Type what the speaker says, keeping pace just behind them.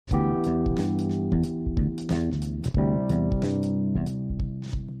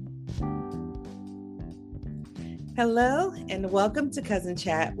Hello, and welcome to Cousin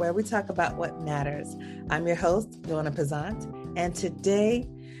Chat, where we talk about what matters. I'm your host, Donna Pazant, and today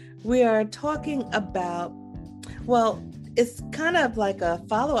we are talking about, well, it's kind of like a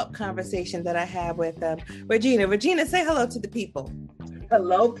follow-up conversation that I have with Regina. Regina, say hello to the people.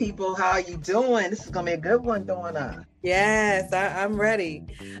 Hello, people. How are you doing? This is going to be a good one, Donna. Yes, I'm ready.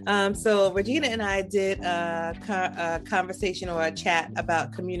 So Regina and I did a conversation or a chat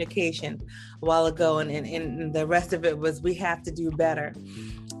about communication a while ago, and the rest of it was we have to do better.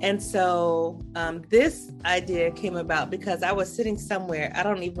 And so this idea came about because I was sitting somewhere. I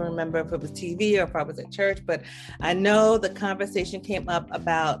don't even remember if it was TV or if I was at church, but I know the conversation came up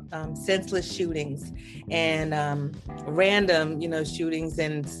about senseless shootings and random, shootings.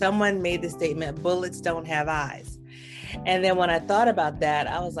 And someone made the statement, bullets don't have eyes. And then when I thought about that,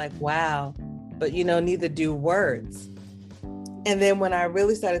 I was like, wow, but neither do words. And then when I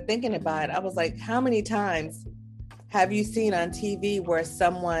really started thinking about it, I was like, how many times have you seen on TV where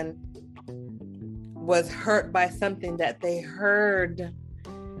someone was hurt by something that they heard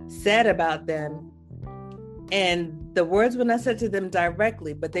said about them, and the words were not said to them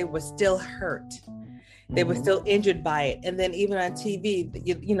directly, but they were still hurt? They were still injured by it. And then even on TV,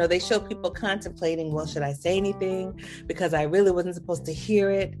 they show people contemplating, well, should I say anything? Because I really wasn't supposed to hear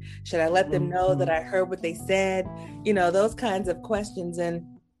it. Should I let them know that I heard what they said? Those kinds of questions. And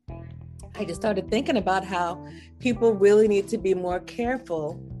I just started thinking about how people really need to be more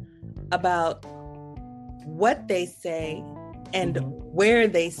careful about what they say and where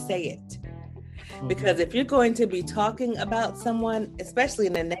they say it. Because if you're going to be talking about someone, especially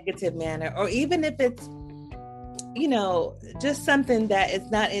in a negative manner, or even if it's, just something that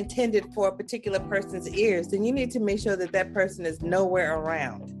is not intended for a particular person's ears, then you need to make sure that that person is nowhere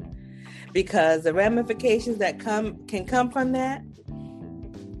around. Because the ramifications that can come from that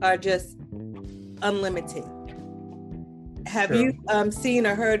are just unlimited. Have you seen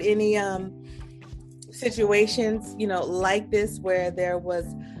or heard any situations, like this, where there was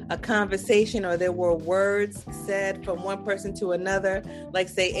a conversation or there were words said from one person to another, like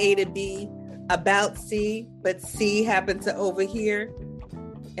say A to B about C, but C happened to overhear?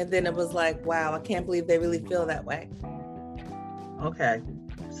 And then it was like, wow, I can't believe they really feel that way. Okay.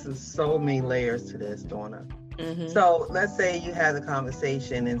 So many layers to this, Donna. So let's say you had a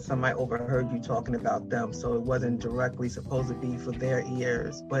conversation and somebody overheard you talking about them. So it wasn't directly supposed to be for their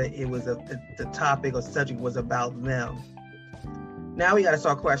ears, but it was the topic or subject was about them. Now we got to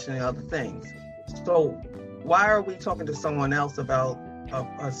start questioning other things. So why are we talking to someone else about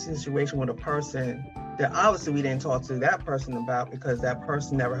a situation with a person that obviously we didn't talk to that person about, because that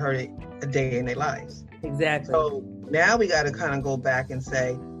person never heard it a day in their lives? Exactly. So now we got to kind of go back and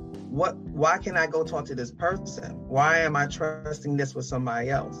say, why can I go talk to this person? Why am I trusting this with somebody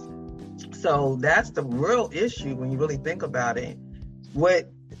else? So that's the real issue when you really think about it. The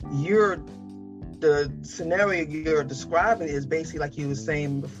scenario you're describing is basically, like you were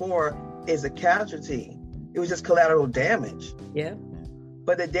saying before, is a casualty. It was just collateral damage. Yeah.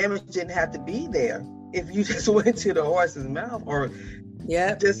 But the damage didn't have to be there if you just went to the horse's mouth or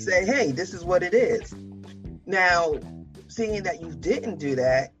just say, hey, this is what it is. Now, seeing that you didn't do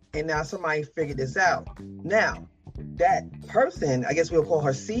that, and now somebody figured this out. Now, that person, I guess we'll call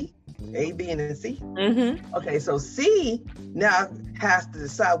her C, A, B, and then C. Okay, so C now has to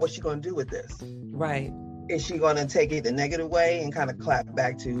decide what she's going to do with this. Right. Is she going to take it the negative way and kind of clap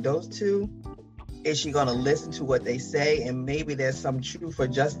back to those two? Is she going to listen to what they say, and maybe there's some truth or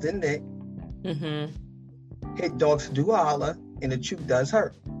just in it? Hit dogs do holler, and the truth does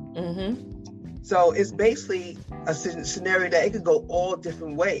hurt. So it's basically a scenario that it could go all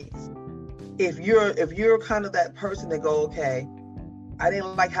different ways. If you're kind of that person that go, okay, I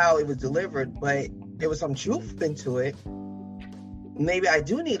didn't like how it was delivered, but there was some truth into it. Maybe I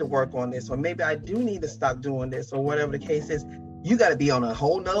do need to work on this, or maybe I do need to stop doing this, or whatever the case is. You got to be on a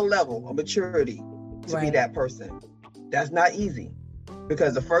whole nother level of maturity to be that person. That's not easy,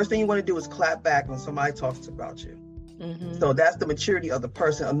 because the first thing you want to do is clap back when somebody talks about you. So that's the maturity of the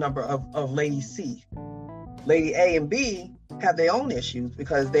person, a number of Lady C. Lady A and B have their own issues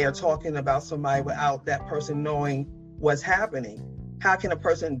because they are talking about somebody without that person knowing what's happening. How can a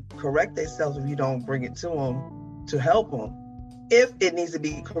person correct themselves if you don't bring it to them to help them? If it needs to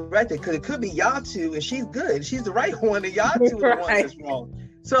be corrected, because it could be y'all two and she's good, she's the right one, and y'all two are the one that's wrong.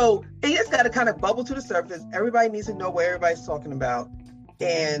 So it just got to kind of bubble to the surface. Everybody needs to know what everybody's talking about.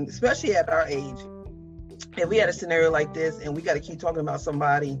 And especially at our age, if we had a scenario like this and we got to keep talking about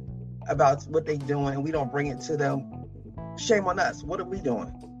somebody, about what they're doing, and we don't bring it to them, shame on us. What are we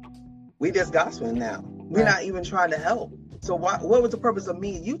doing? We just gossiping now. We're not even trying to help. So what was the purpose of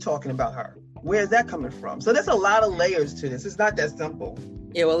me and you talking about her? Where's that coming from? So there's a lot of layers to this. It's not that simple.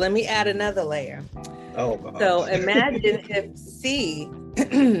 Yeah, well, let me add another layer. Oh, God. So imagine if C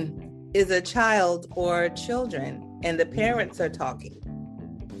is a child or children and the parents are talking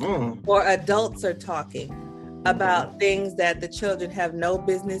or adults are talking about things that the children have no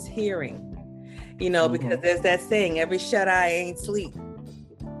business hearing, because there's that saying, every shut eye ain't sleep.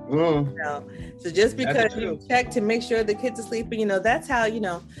 So just because you check to make sure the kids are sleeping, that's how,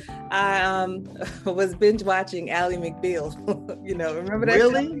 I was binge watching Ally McBeal. Remember that?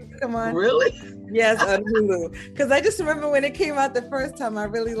 Really? Come on. Really? Yes, on Hulu. Because I just remember when it came out the first time, I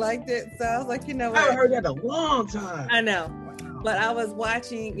really liked it. So I was like, I haven't heard that in a long time. I know. But I was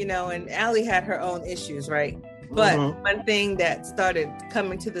watching, and Ally had her own issues, right? But one thing that started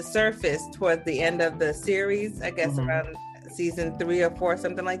coming to the surface towards the end of the series, I guess around season 3 or 4,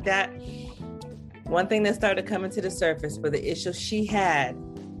 something like that. One thing that started coming to the surface were the issues she had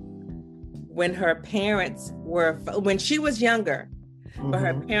when her parents were, when she was younger, but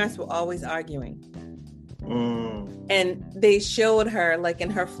her parents were always arguing. And they showed her, like in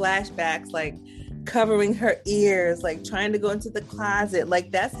her flashbacks, like covering her ears, like trying to go into the closet.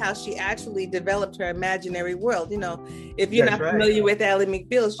 Like that's how she actually developed her imaginary world. If you're not familiar with Ally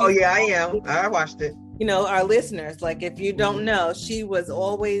McBeal. Oh yeah, I am. I watched it. Our listeners, like if you don't know, she was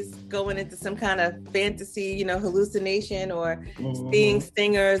always going into some kind of fantasy, hallucination or seeing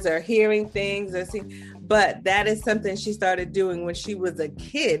singers or hearing things or seeing. But that is something she started doing when she was a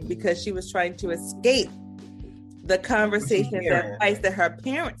kid because she was trying to escape the conversations and fights that her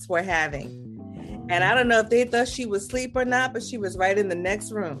parents were having. And I don't know if they thought she was asleep or not, but she was right in the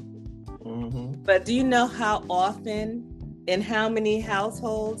next room. But do you know how often, in how many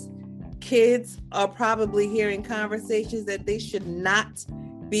households, kids are probably hearing conversations that they should not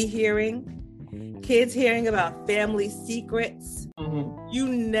be hearing? Kids hearing about family secrets. You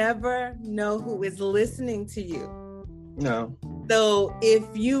never know who is listening to you. No. So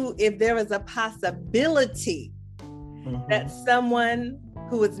if there is a possibility that someone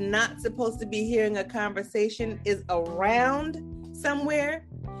who is not supposed to be hearing a conversation is around somewhere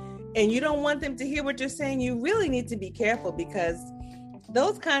and you don't want them to hear what you're saying, you really need to be careful because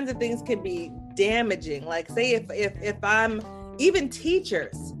those kinds of things can be damaging. Like say if I'm, even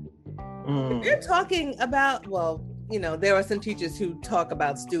teachers, if you're talking about, there are some teachers who talk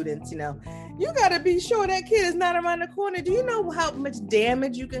about students, you got to be sure that kid is not around the corner. Do you know how much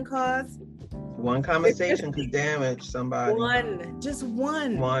damage you can cause? One conversation could damage somebody. Just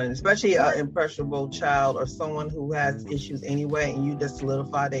one. Especially an impressionable child or someone who has issues anyway, and you just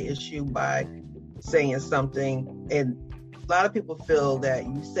solidify the issue by saying something. And a lot of people feel that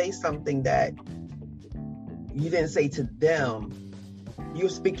you say something that you didn't say to them, you're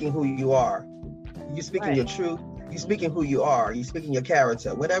speaking who you are. You're speaking your truth. You're speaking who you are. You're speaking your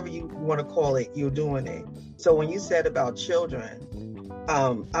character. Whatever you want to call it, you're doing it. So when you said about children,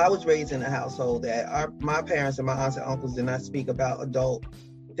 I was raised in a household that my parents and my aunts and uncles did not speak about adult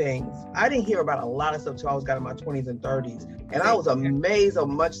things. I didn't hear about a lot of stuff until I was got in my 20s and 30s. And I was amazed how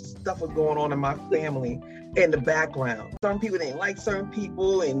much stuff was going on in my family in the background. Certain people didn't like certain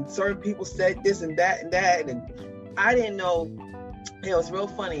people, and certain people said this and that and that. And I didn't know. It was real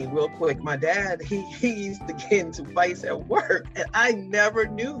funny, real quick. My dad, he used to get into fights at work, and I never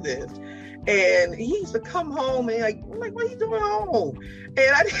knew this. And he used to come home and I'm like, what are you doing home?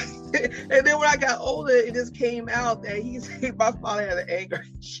 And then when I got older, it just came out that my father had an anger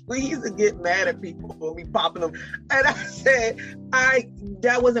issue. He used to get mad at people for me popping them. And I said,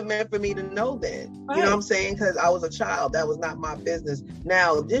 that wasn't meant for me to know then. Right. You know what I'm saying? Because I was a child. That was not my business.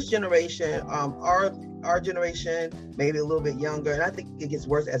 Now, this generation, our generation, maybe a little bit younger, and I think it gets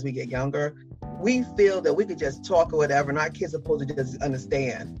worse as we get younger, we feel that we could just talk or whatever, and our kids are supposed to just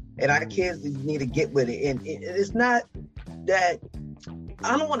understand, and our kids need to get with it. And it's not that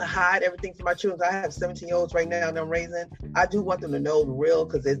I don't want to hide everything from my children. I have 17-year-olds right now that I'm raising. I do want them to know the real,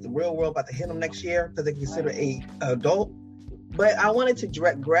 because there's the real world about to hit them next year because they consider an adult. But I wanted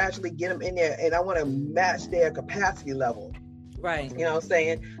to gradually get them in there, and I want to match their capacity level. Right. You know what I'm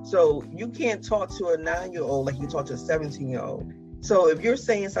saying? So you can't talk to a 9-year-old like you talk to a 17-year-old. So if you're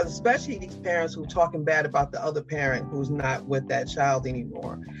saying something, especially these parents who are talking bad about the other parent who's not with that child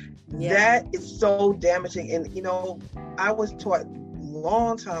anymore, that is so damaging. And, I was taught a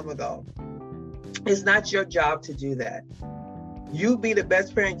long time ago, it's not your job to do that. You be the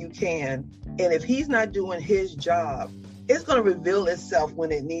best parent you can. And if he's not doing his job, it's going to reveal itself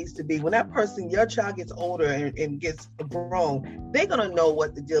when it needs to be. When that person, your child gets older and gets grown, they're going to know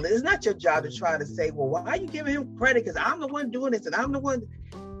what the deal is. It's not your job to try to say, well, why are you giving him credit? Because I'm the one doing this and I'm the one.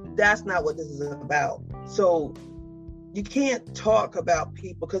 That's not what this is about. So You can't talk about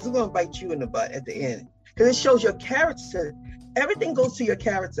people because it's going to bite you in the butt at the end. Because it shows your character. Everything goes to your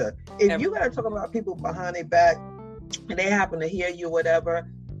character. If you got to talk about people behind their back and they happen to hear you or whatever,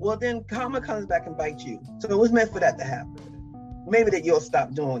 well, then karma comes back and bites you. So it was meant for that to happen. Maybe that you'll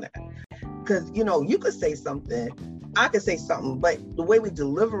stop doing that. Because, you could say something, I could say something, but the way we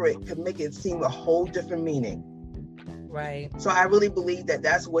deliver it could make it seem a whole different meaning. Right. So I really believe that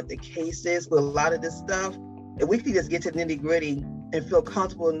that's what the case is with a lot of this stuff. If we could just get to the nitty gritty and feel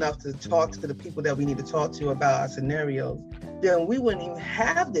comfortable enough to talk to the people that we need to talk to about our scenarios, then we wouldn't even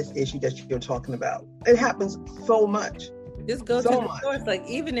have this issue that you're talking about. It happens so much. Just go to the source. Like,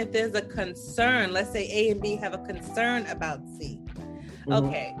 even if there's a concern, let's say A and B have a concern about C. Mm-hmm.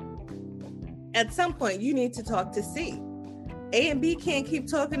 Okay. At some point, you need to talk to C. A and B can't keep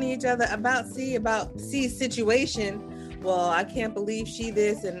talking to each other about C's situation. Well, I can't believe she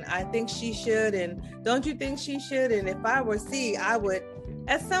this, and I think she should, and don't you think she should? And if I were C, I would.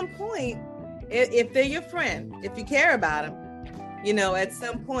 At some point, if they're your friend, if you care about them, at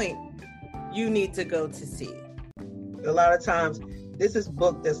some point, you need to go to C. A lot of times, there's this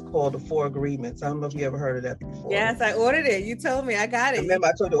book that's called The Four Agreements. I don't know if you ever heard of that before. Yes, I ordered it. You told me. I got it. Remember,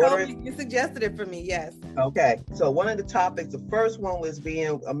 I told you to order it? You suggested it for me, yes. Okay. So one of the topics, the first one was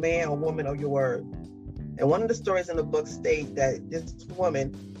being a man or woman of your word. And one of the stories in the book state that this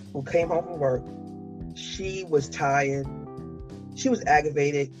woman who came home from work, she was tired, she was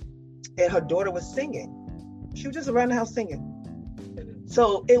aggravated, and her daughter was singing. She was just around the house singing.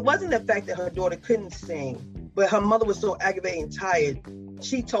 So it wasn't the fact that her daughter couldn't sing, but her mother was so aggravated and tired,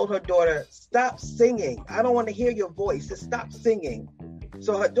 she told her daughter, stop singing. I don't want to hear your voice. Just stop singing.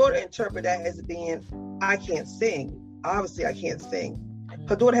 So her daughter interpreted that as being, I can't sing. Obviously, I can't sing.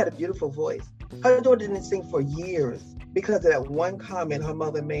 Her daughter had a beautiful voice. Her daughter didn't sing for years because of that one comment her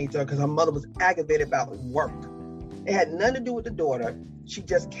mother made to her, because her mother was aggravated about work. It had nothing to do with the daughter. She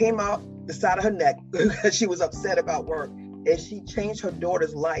just came out the side of her neck because she was upset about work. And she changed her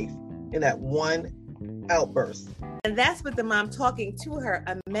daughter's life in that one outburst. And that's with the mom talking to her.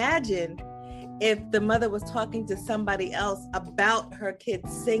 Imagine if the mother was talking to somebody else about her kid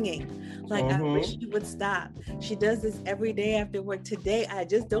singing. Like, I wish she would stop. She does this every day after work. Today, I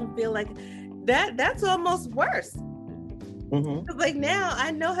just don't feel like that. That's almost worse. Like, now I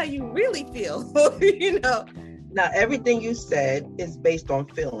know how you really feel, Now, everything you said is based on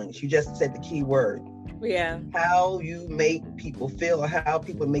feelings. You just said the key word. Yeah. How you make people feel or how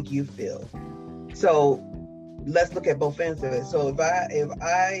people make you feel. So let's look at both ends of it. So if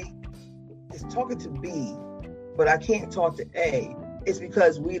I is talking to B, but I can't talk to A, it's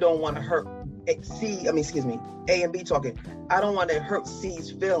because we don't want to hurt A and B talking. I don't want to hurt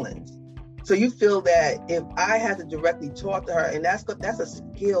C's feelings. So you feel that if I had to directly talk to her, and that's a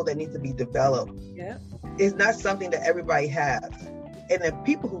skill that needs to be developed. Yeah. It's not something that everybody has. And the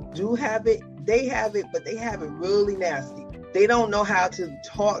people who do have it, they have it, but they have it really nasty. They don't know how to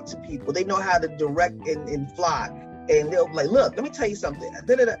talk to people. They know how to direct and fly. And they'll be like, look, let me tell you something.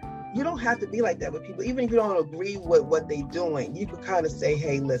 You don't have to be like that with people. Even if you don't agree with what they're doing, you could kind of say,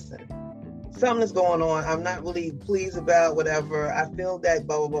 hey, listen, something's going on. I'm not really pleased about whatever. I feel that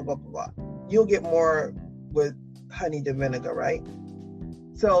blah, blah, blah, blah, blah. You'll get more with honey than vinegar, right?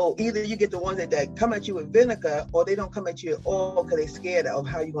 So either you get the ones that come at you with vinegar, or they don't come at you at all because they're scared of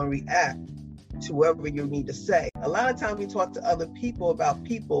how you're going to react to whatever you need to say. A lot of times we talk to other people about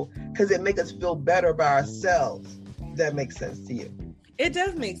people because it makes us feel better about ourselves. Does that make sense to you? It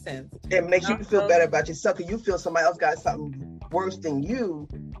does make sense. It makes you feel better about yourself because you feel somebody else got something worse than you.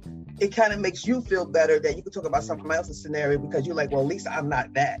 It kind of makes you feel better that you can talk about somebody else's scenario because you're like, well, at least I'm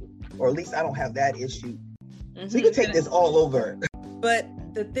not that, or at least I don't have that issue. So you can take this all over. But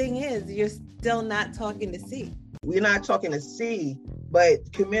the thing is, you're still not talking to C. We're not talking to C,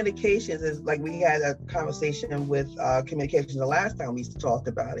 but communications is like we had a conversation with communications the last time we talked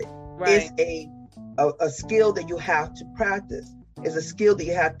about it. Right. It's a skill that you have to practice. It's a skill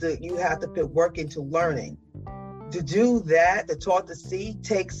that you have to put work into learning. To do that, to talk to C,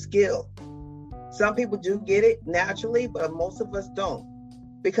 takes skill. Some people do get it naturally, but most of us don't.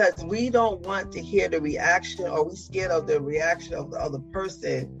 Because we don't want to hear the reaction, or we scared of the reaction of the other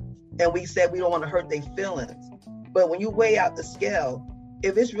person, and we said we don't want to hurt their feelings. But when you weigh out the scale,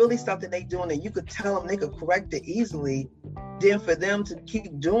 if it's really something they doing and you could tell them they could correct it easily, then for them to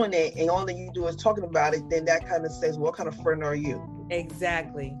keep doing it and all that you do is talking about it, then that kind of says, what kind of friend are you?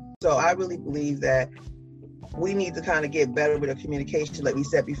 Exactly. So I really believe that we need to kind of get better with our communication, like we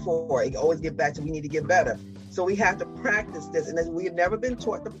said before. It always get back to we need to get better. So we have to practice this, and we've never been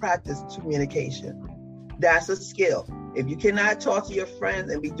taught to practice communication. That's a skill. If you cannot talk to your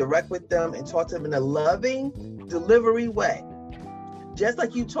friends and be direct with them and talk to them in a loving delivery way, just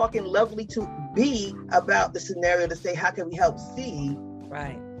like you talking lovely to B about the scenario to say, how can we help C?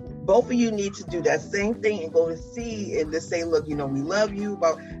 Right. Both of you need to do that same thing and go to C and just say, look, we love you.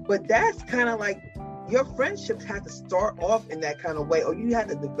 But that's kind of like your friendships have to start off in that kind of way, or you have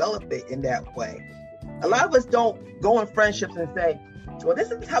to develop it in that way. A lot of us don't go in friendships and say, well,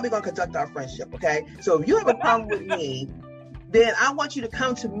 this is how we're going to conduct our friendship, okay? So if you have a problem with me, then I want you to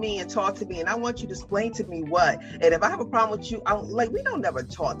come to me and talk to me, and I want you to explain to me what. And if I have a problem with you, we don't never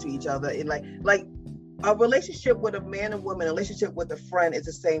talk to each other. And like a relationship with a man and woman, a relationship with a friend is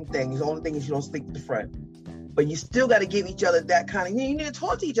the same thing. The only thing is you don't sleep with the friend. But you still got to give each other that kind of, you need to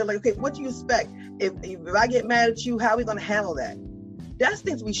talk to each other. Like, okay, what do you expect? If I get mad at you, how are we going to handle that? That's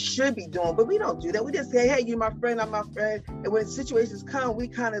things we should be doing, but we don't do that. We just say, hey, you're my friend, I'm my friend. And when situations come, we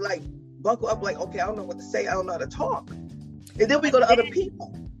kind of like buckle up like, okay, I don't know what to say. I don't know how to talk. And then we go to other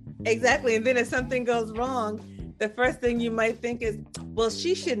people. Exactly. And then if something goes wrong, the first thing you might think is, well,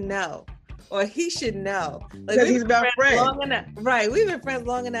 she should know, or he should know. Like, because he's my friend. Long enough. Right. We've been friends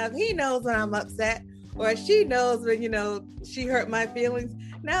long enough. He knows when I'm upset, or she knows when, she hurt my feelings.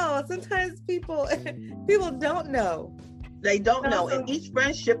 No, sometimes people don't know. They don't know. And each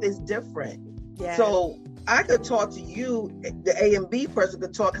friendship is different. Yeah. So I could talk to you, the A and B person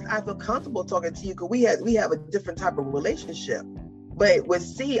could talk, because I feel comfortable talking to you because we have a different type of relationship. But with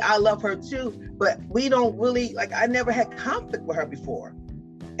C, I love her too, but we don't really, I never had conflict with her before.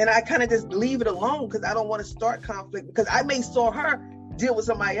 And I kind of just leave it alone because I don't want to start conflict, because I may saw her deal with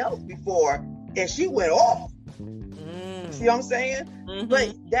somebody else before and she went off. See what I'm saying? Mm-hmm.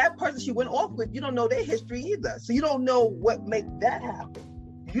 But that person she went off with, you don't know their history either. So you don't know what made that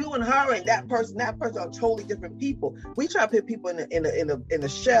happen. You and her and that person are totally different people. We try to put people in a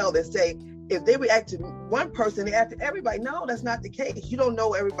shell and say, if they react to one person, they act to everybody. No, that's not the case. You don't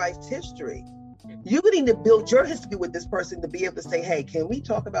know everybody's history. You need to build your history with this person to be able to say, hey, can we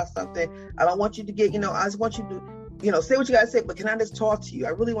talk about something? I don't want you to get, I just want you to, say what you got to say, but can I just talk to you? I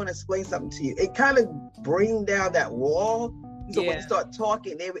really want to explain something to you. It kind of brings down that wall. So when you start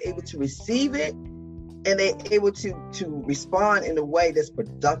talking, they were able to receive it, and they're able to respond in a way that's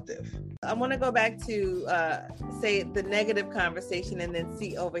productive. I want to go back to say the negative conversation and then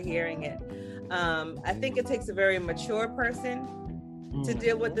see overhearing it. I think it takes a very mature person to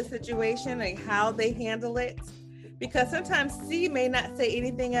deal with the situation, like how they handle it, because sometimes C may not say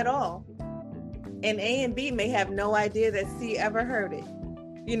anything at all, and A and B may have no idea that C ever heard it.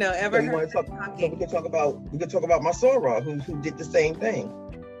 We can talk about Masora, who did the same thing.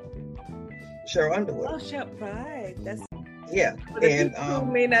 Cheryl Underwood. Oh, Cheryl, right. That's yeah. And who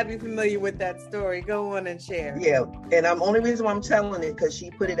may not be familiar with that story, go on and share. Yeah, and the only reason why I'm telling it because she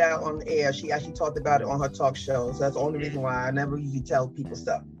put it out on the air. She actually talked about it on her talk show. So that's the only reason why I never usually tell people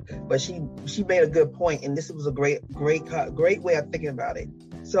stuff. But she made a good point, and this was a great way of thinking about it.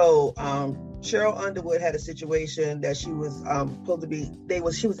 So Cheryl Underwood had a situation that she was supposed to be.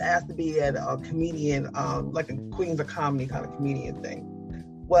 She was asked to be at a comedian, like a Queens of Comedy kind of comedian thing.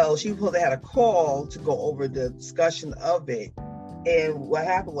 Well, she supposed to had a call to go over the discussion of it. And what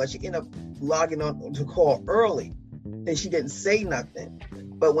happened was she ended up logging on to call early, and she didn't say nothing.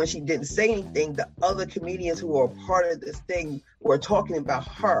 But when she didn't say anything, the other comedians who were a part of this thing were talking about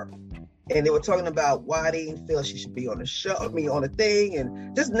her. And they were talking about why they didn't feel she should be on the show, on the thing,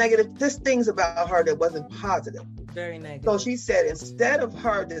 and just negative, just things about her that wasn't positive. Very negative. So she said, instead of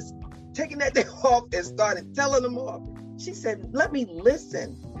her just taking that day off and started telling them off, she said, let me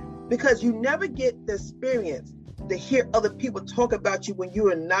listen, because you never get the experience to hear other people talk about you when you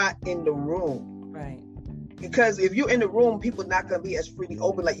are not in the room. Right. Because if you're in the room, people are not going to be as freely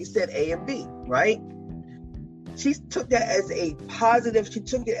open, like you said, A and B, right? She took that as a positive. She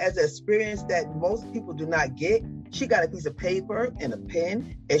took it as an experience that most people do not get. She got a piece of paper and a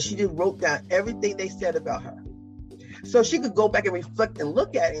pen, and she just wrote down everything they said about her. So she could go back and reflect and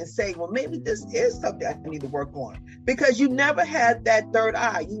look at it and say, well, maybe this is something I need to work on. Because you never had that third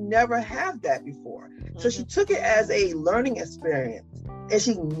eye. You never had that before. Mm-hmm. So she took it as a learning experience. And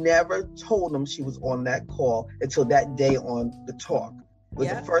she never told them she was on that call until that day on the talk. It was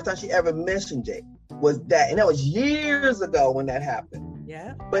the first time she ever mentioned it. Was that, and that was years ago when that happened.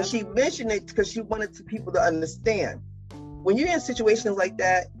 Yeah. But she mentioned it because she wanted people to understand. When you're in situations like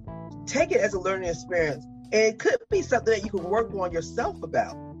that, take it as a learning experience. And it could be something that you can work on yourself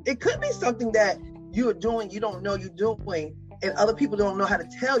about. It could be something that you're doing, you don't know you're doing, and other people don't know how to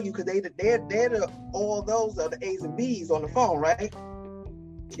tell you because all those are the A's and B's on the phone, right?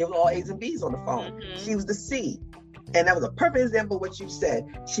 They were all A's and B's on the phone. Mm-hmm. She was the C. And that was a perfect example of what you said.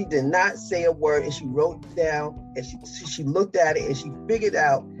 She did not say a word, and she wrote it down, and she looked at it, and she figured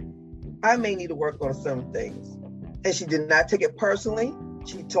out, I may need to work on some things. And she did not take it personally.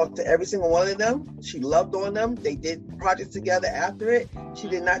 She talked to every single one of them. She loved on them. They did projects together after it. She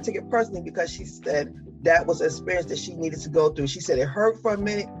did not take it personally because she said that was an experience that she needed to go through. She said it hurt for a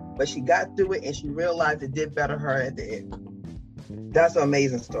minute, but she got through it, and she realized it did better her at the end. That's an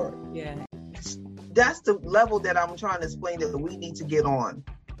amazing story. Yeah. That's the level that I'm trying to explain that we need to get on.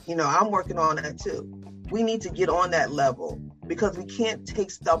 You know, I'm working on that too. We need to get on that level because we can't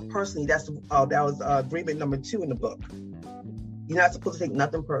take stuff personally. That was agreement number 2 in the book. You're not supposed to take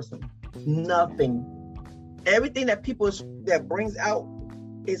nothing personal. Nothing. Everything that people that brings out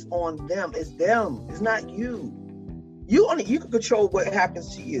is on them. It's them. It's not you. You can control what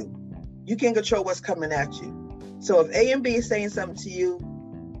happens to you. You can't control what's coming at you. So if A and B is saying something to you,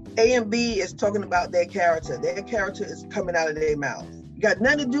 A and B is talking about their character. Their character is coming out of their mouth. You got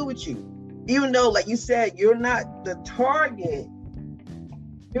nothing to do with you. Even though, like you said, you're not the target.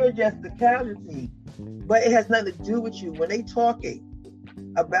 You're just the casualty. But it has nothing to do with you. When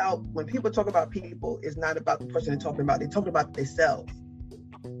people talk about people, it's not about the person they're talking about. They're talking about themselves.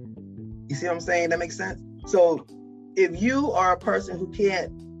 You see what I'm saying? That makes sense? So if you are a person who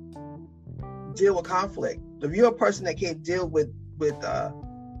can't deal with conflict, if you're a person that can't deal with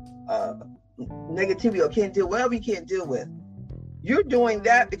negativity or can't deal whatever you can't deal with, you're doing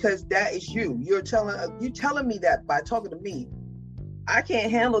that because that is you. You're telling me that by talking to me. I can't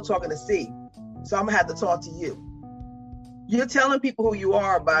handle talking to C, so I'm gonna have to talk to you. You're telling people who you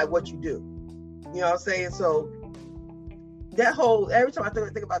are by what you do. You know what I'm saying? So that every time I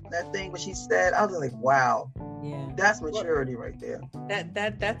think about that thing, what she said, I was like, wow. Yeah, that's maturity right there.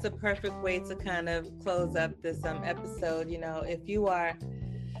 That's a perfect way to kind of close up this episode. You know, if you are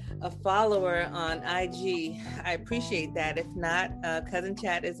a follower on IG, I appreciate that. If not, Cousin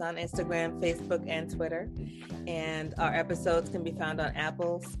Chat is on Instagram, Facebook, and Twitter. And our episodes can be found on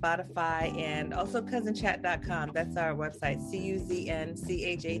Apple, Spotify, and also cousinchat.com. That's our website,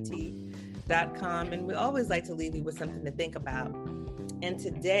 CUZNCHAT.com. And we always like to leave you with something to think about. And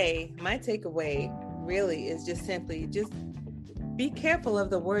today, my takeaway really is just simply be careful of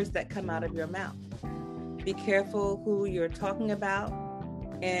the words that come out of your mouth. Be careful who you're talking about.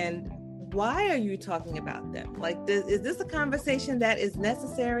 And why are you talking about them? Like, is this a conversation that is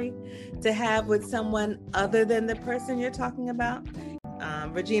necessary to have with someone other than the person you're talking about?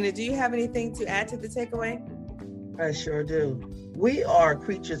 Regina, do you have anything to add to the takeaway? I sure do. We are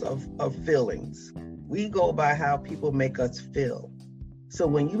creatures of feelings. We go by how people make us feel. So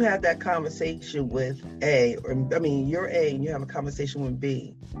when you have that conversation with you're A and you have a conversation with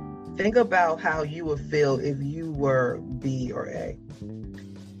B, think about how you would feel if you were B or A.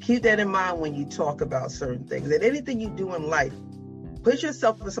 Keep that in mind when you talk about certain things. And anything you do in life, put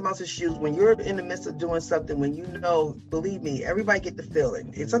yourself in someone else's shoes when you're in the midst of doing something, when you know, believe me, everybody get the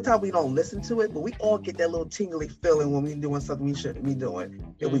feeling. And sometimes we don't listen to it, but we all get that little tingly feeling when we're doing something we shouldn't be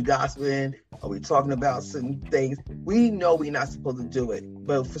doing. If we gossiping or we talking about certain things, we know we're not supposed to do it.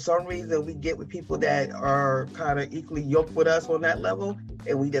 But for some reason, we get with people that are kind of equally yoked with us on that level,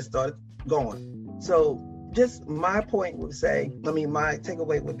 and we just start going. So just my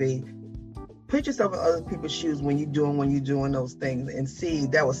takeaway would be, put yourself in other people's shoes when you're doing those things, and see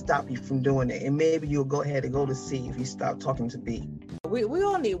that will stop you from doing it. And maybe you'll go ahead and go to C if you stop talking to B. We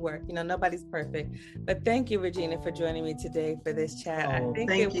all need work. You know, nobody's perfect. But thank you, Regina, for joining me today for this chat. I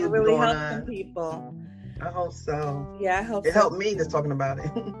think it will really help some people. I hope so. Yeah, I hope it helped me just talking about it.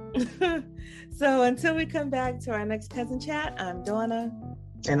 So until we come back to our next Cousin Chat, I'm Donna.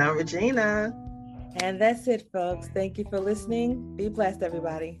 And I'm Regina. And that's it, folks. Thank you for listening. Be blessed,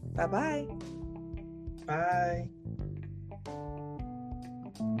 everybody. Bye-bye. Bye.